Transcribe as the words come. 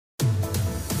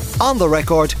On the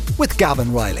Record with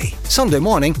Gavin Riley. Sunday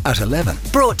morning at 11.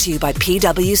 Brought to you by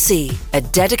PwC, a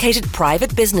dedicated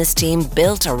private business team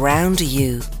built around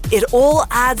you. It all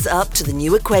adds up to the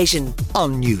new equation.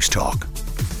 On News Talk.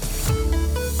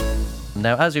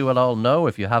 Now, as you will all know,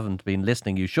 if you haven't been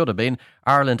listening, you should have been.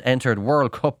 Ireland entered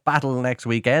World Cup battle next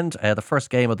weekend. The first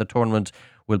game of the tournament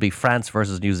will be France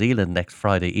versus New Zealand next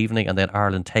Friday evening, and then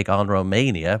Ireland take on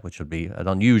Romania, which would be an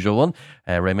unusual one.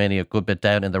 Romania a good bit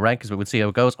down in the rankings, but we'll see how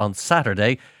it goes on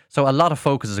Saturday. So a lot of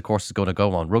focus, of course, is going to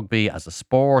go on rugby as a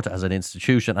sport, as an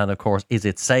institution, and of course, is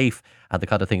it safe, and the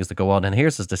kind of things that go on. And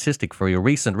here's a statistic for you.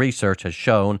 Recent research has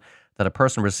shown that a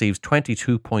person receives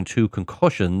 22.2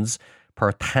 concussions per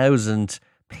 1,000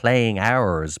 playing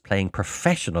hours, playing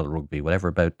professional rugby, whatever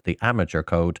about the amateur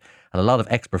code. And a lot of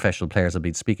ex-professional players have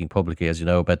been speaking publicly, as you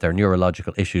know, about their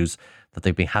neurological issues that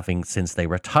they've been having since they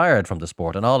retired from the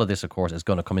sport. And all of this, of course, is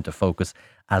going to come into focus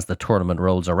as the tournament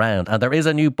rolls around. And there is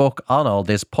a new book on all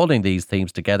this, pulling these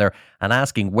themes together and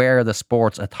asking where the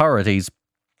sports authorities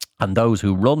and those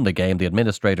who run the game, the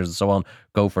administrators and so on,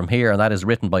 go from here. And that is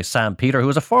written by Sam Peter, who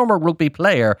is a former rugby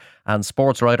player and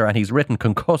sports writer, and he's written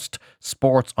Concussed,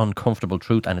 Sports Uncomfortable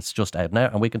Truth, and it's just out now,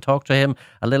 and we can talk to him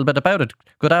a little bit about it.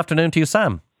 Good afternoon to you,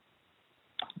 Sam.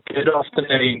 Good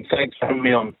afternoon. Thanks for having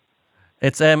me on.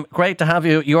 It's great to have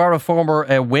you. You are a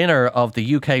former winner of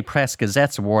the UK Press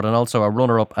Gazettes Award and also a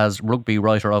runner-up as Rugby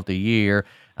Writer of the Year.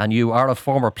 And you are a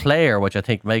former player, which I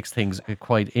think makes things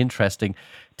quite interesting.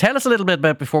 Tell us a little bit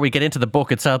about, before we get into the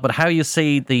book itself, but how you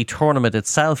see the tournament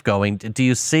itself going. Do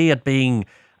you see it being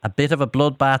a bit of a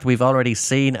bloodbath? We've already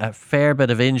seen a fair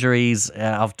bit of injuries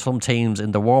of some teams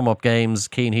in the warm-up games.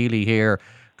 Cian Healy here,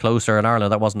 closer in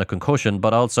Ireland, that wasn't a concussion,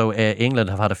 but also England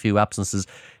have had a few absences.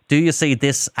 Do you see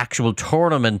this actual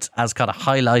tournament as kind of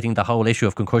highlighting the whole issue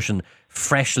of concussion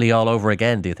freshly all over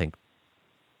again, do you think?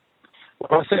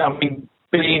 Well, I mean,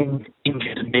 being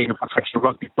injured and being a professional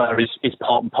rugby player is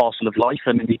part and parcel of life,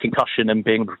 and the concussion and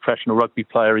being a professional rugby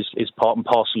player is part and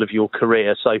parcel of your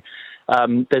career. So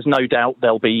there's no doubt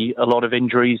there'll be a lot of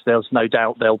injuries. There's no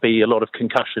doubt there'll be a lot of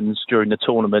concussions during the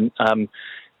tournament.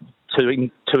 To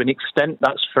an extent,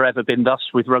 that's forever been thus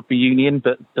with rugby union,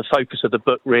 but the focus of the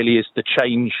book really is the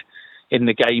change in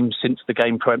the game since the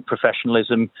game went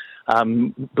professionalism.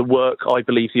 The work I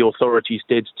believe the authorities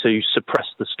did to suppress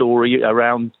the story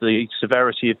around the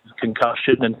severity of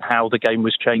concussion and how the game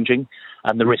was changing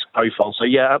and the risk profile. So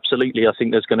yeah, absolutely. I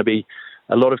think there's going to be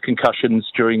a lot of concussions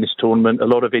during this tournament, a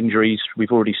lot of injuries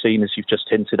we've already seen, as you've just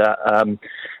hinted at.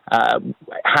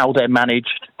 How they're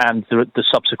managed and the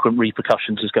subsequent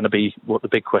repercussions is going to be what the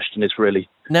big question is, really.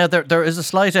 Now, there is a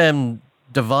slight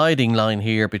dividing line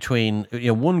here between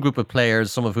one group of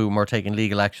players, some of whom are taking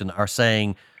legal action, are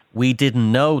saying we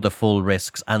didn't know the full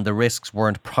risks and the risks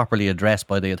weren't properly addressed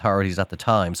by the authorities at the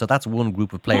time. So that's one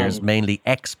group of players, mainly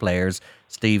ex-players.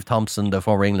 Steve Thompson, the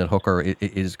former England hooker,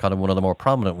 is kind of one of the more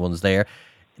prominent ones there.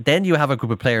 Then you have a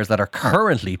group of players that are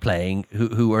currently playing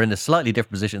who are in a slightly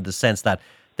different position in the sense that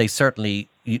they certainly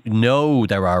know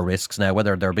there are risks. Now,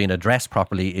 whether they're being addressed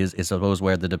properly is I suppose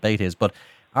where the debate is. But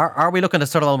are we looking at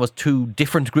sort of almost two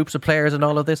different groups of players in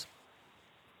all of this?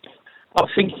 I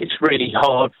think it's really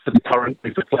hard for the current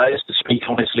group of players to speak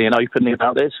honestly and openly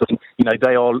about this.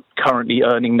 They are currently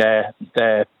earning their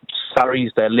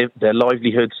salaries, their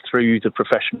livelihoods through the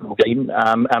professional game,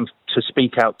 and to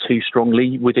speak out too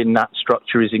strongly within that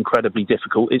structure is incredibly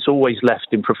difficult. It's always left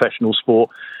in professional sport.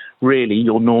 Really,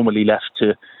 you're normally left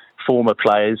to former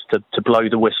players to blow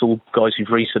the whistle, guys who've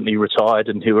recently retired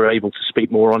and who are able to speak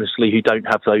more honestly, who don't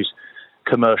have those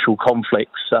commercial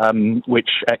conflicts, which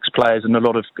ex-players and a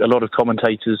lot of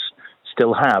commentators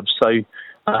still have. So,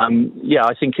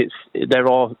 I think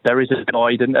there is a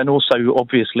guide, and also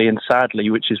obviously and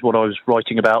sadly, which is what I was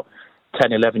writing about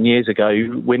 10, 11 years ago,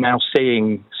 we're now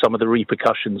seeing some of the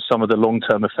repercussions, some of the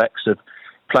long-term effects of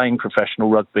playing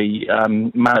professional rugby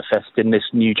manifest in this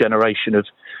new generation of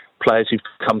players who've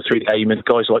come through the game, and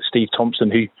guys like Steve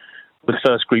Thompson, who were the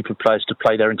first group of players to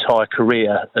play their entire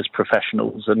career as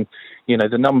professionals. And,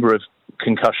 the number of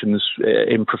concussions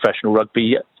in professional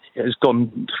rugby has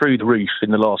gone through the roof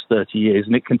in the last 30 years,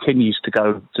 and it continues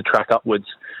to track upwards.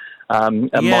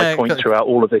 My point throughout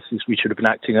all of this is we should have been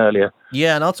acting earlier.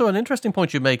 Yeah, and also an interesting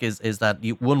point you make is that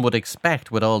one would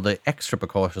expect with all the extra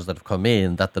precautions that have come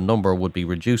in that the number would be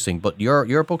reducing. But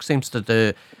your book seems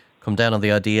to come down on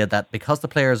the idea that because the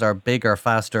players are bigger,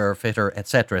 faster, fitter,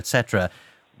 etc.,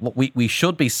 we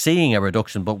should be seeing a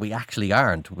reduction, but we actually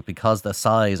aren't because the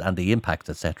size and the impact,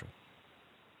 etc.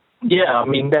 Yeah, I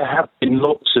mean, there have been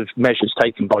lots of measures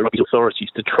taken by rugby authorities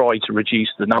to try to reduce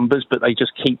the numbers, but they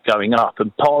just keep going up.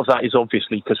 And part of that is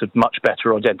obviously because of much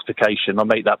better identification. I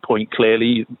make that point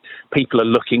clearly. People are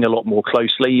looking a lot more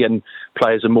closely and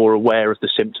players are more aware of the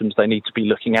symptoms they need to be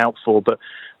looking out for. But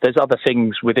there's other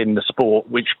things within the sport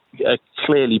which are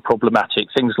clearly problematic,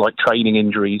 things like training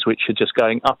injuries, which are just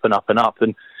going up and up and up.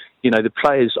 And the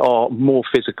players are more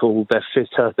physical, they're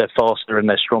fitter, they're faster, and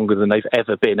they're stronger than they've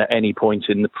ever been at any point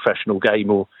in the professional game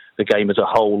or the game as a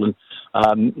whole.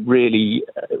 And really,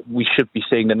 we should be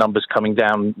seeing the numbers coming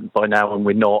down by now, and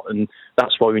we're not. And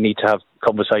that's why we need to have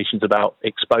conversations about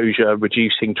exposure,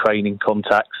 reducing training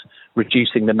contacts,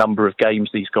 reducing the number of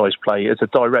games these guys play as a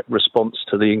direct response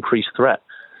to the increased threat.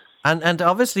 And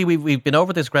obviously we've been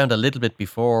over this ground a little bit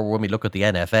before when we look at the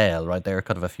NFL, right? They're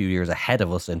kind of a few years ahead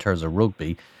of us in terms of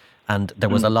rugby. And there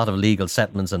was a lot of legal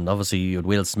settlements, and obviously you had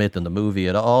Will Smith in the movie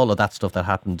and all of that stuff that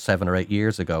happened 7 or 8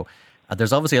 years ago. And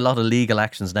there's obviously a lot of legal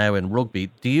actions now in rugby.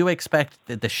 Do you expect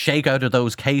the shakeout of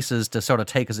those cases to sort of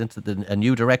take us into a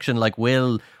new direction? Like,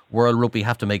 will World Rugby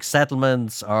have to make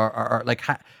settlements? Or like,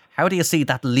 how do you see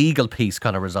that legal piece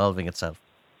kind of resolving itself?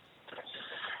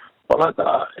 Well,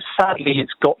 sadly,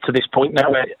 it's got to this point now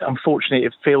where, unfortunately,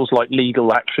 it feels like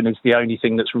legal action is the only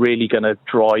thing that's really going to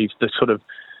drive the sort of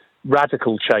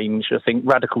radical change. I think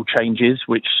radical changes,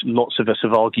 which lots of us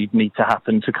have argued need to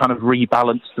happen to kind of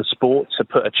rebalance the sport, to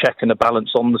put a check and a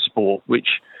balance on the sport, which,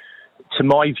 to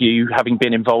my view, having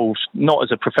been involved not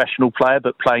as a professional player,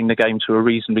 but playing the game to a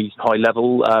reasonably high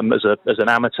level as an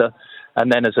amateur,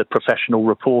 and then as a professional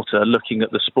reporter looking at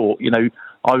the sport,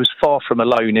 I was far from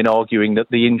alone in arguing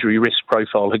that the injury risk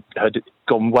profile had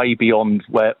gone way beyond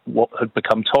what had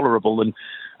become tolerable. And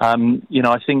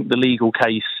I think the legal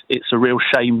case, it's a real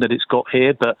shame that it's got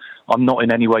here, but I'm not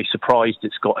in any way surprised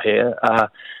it's got here.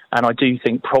 And I do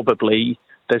think probably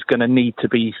there's going to need to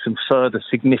be some further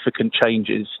significant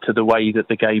changes to the way that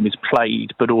the game is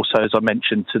played, but also, as I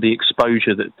mentioned, to the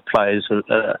exposure that the players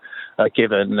are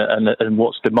given and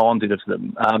what's demanded of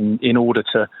them in order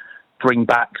to bring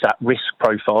back that risk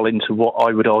profile into what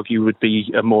I would argue would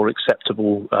be a more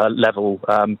acceptable level,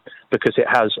 because it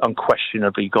has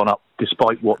unquestionably gone up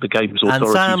despite what the game's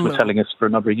authorities were telling us for a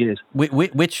number of years.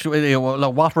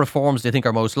 What reforms do you think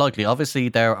are most likely? Obviously,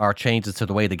 there are changes to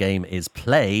the way the game is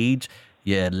played.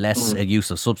 Yeah, less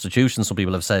use of substitutions. Some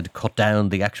people have said cut down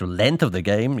the actual length of the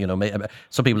game.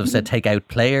 Some people have said take out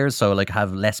players, so like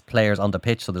have less players on the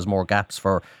pitch, so there's more gaps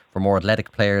for more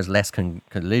athletic players, less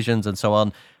collisions and so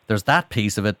on. There's that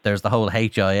piece of it. There's the whole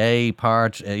HIA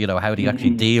part. How do you actually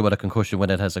deal with a concussion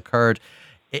when it has occurred?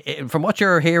 From what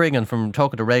you're hearing and from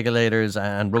talking to regulators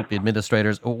and rugby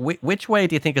administrators, which way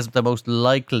do you think is the most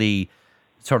likely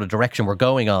sort of direction we're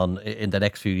going on in the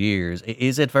next few years?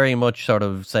 Is it very much sort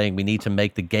of saying we need to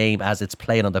make the game as it's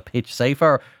played on the pitch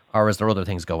safer, or is there other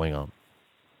things going on?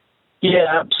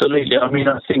 Yeah, absolutely. I mean,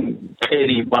 I think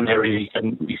clearly one area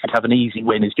you could have an easy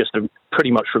win is just to pretty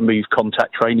much remove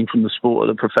contact training from the sport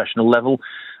at a professional level.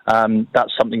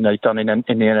 That's something they've done in the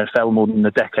NFL more than a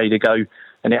decade ago,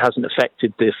 and it hasn't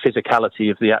affected the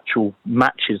physicality of the actual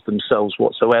matches themselves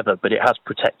whatsoever, but it has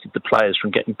protected the players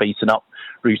from getting beaten up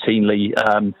routinely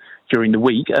during the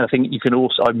week. And I think you can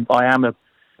also, I am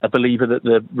a believer that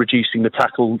the reducing the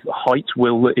tackle height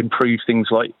will improve things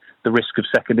like the risk of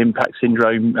second impact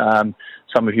syndrome.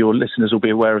 Some of your listeners will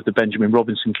be aware of the Benjamin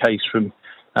Robinson case from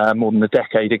more than a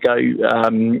decade ago.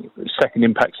 Second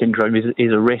impact syndrome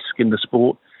is a risk in the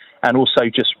sport, and also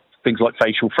just things like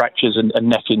facial fractures and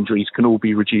neck injuries can all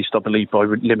be reduced, I believe, by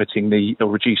limiting or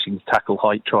reducing the tackle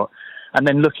height. And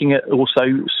then looking at also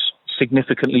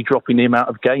significantly dropping the amount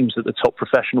of games that the top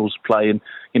professionals play. And,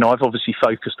 I've obviously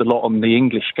focused a lot on the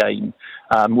English game,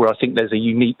 where I think there's a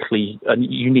unique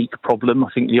problem. I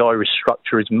think the Irish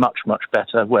structure is much, much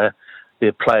better, where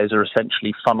the players are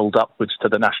essentially funneled upwards to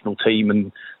the national team,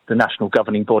 and the national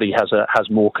governing body has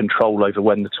more control over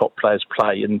when the top players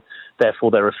play, and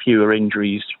therefore there are fewer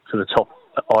injuries for the top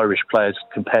Irish players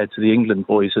compared to the England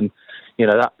boys. And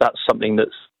that's something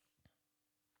that's...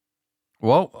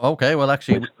 Whoa, okay, well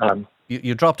actually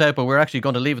you dropped out, but we're actually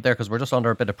going to leave it there because we're just under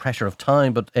a bit of pressure of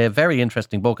time. But a very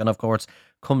interesting book, and of course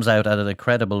comes out at an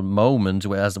incredible moment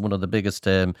as one of the biggest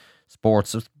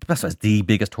sports, as the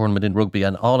biggest tournament in rugby,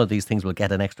 and all of these things will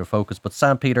get an extra focus. But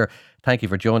Sam Peter, thank you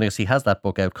for joining us. He has that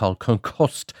book out called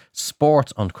Concussed,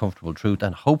 Sport's Uncomfortable Truth,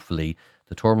 and hopefully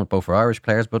the tournament, both for Irish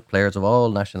players but players of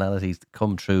all nationalities,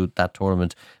 come through that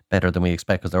tournament better than we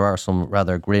expect, because there are some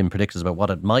rather grim predictions about what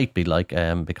it might be like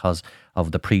because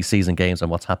of the pre-season games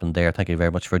and what's happened there. Thank you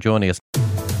very much for joining us.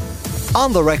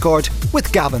 On the Record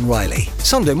with Gavin Riley.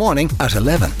 Sunday morning at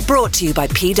 11. Brought to you by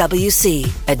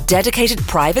PwC, a dedicated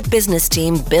private business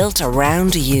team built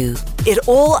around you. It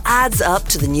all adds up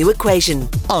to the new equation.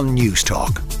 On News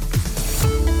Talk.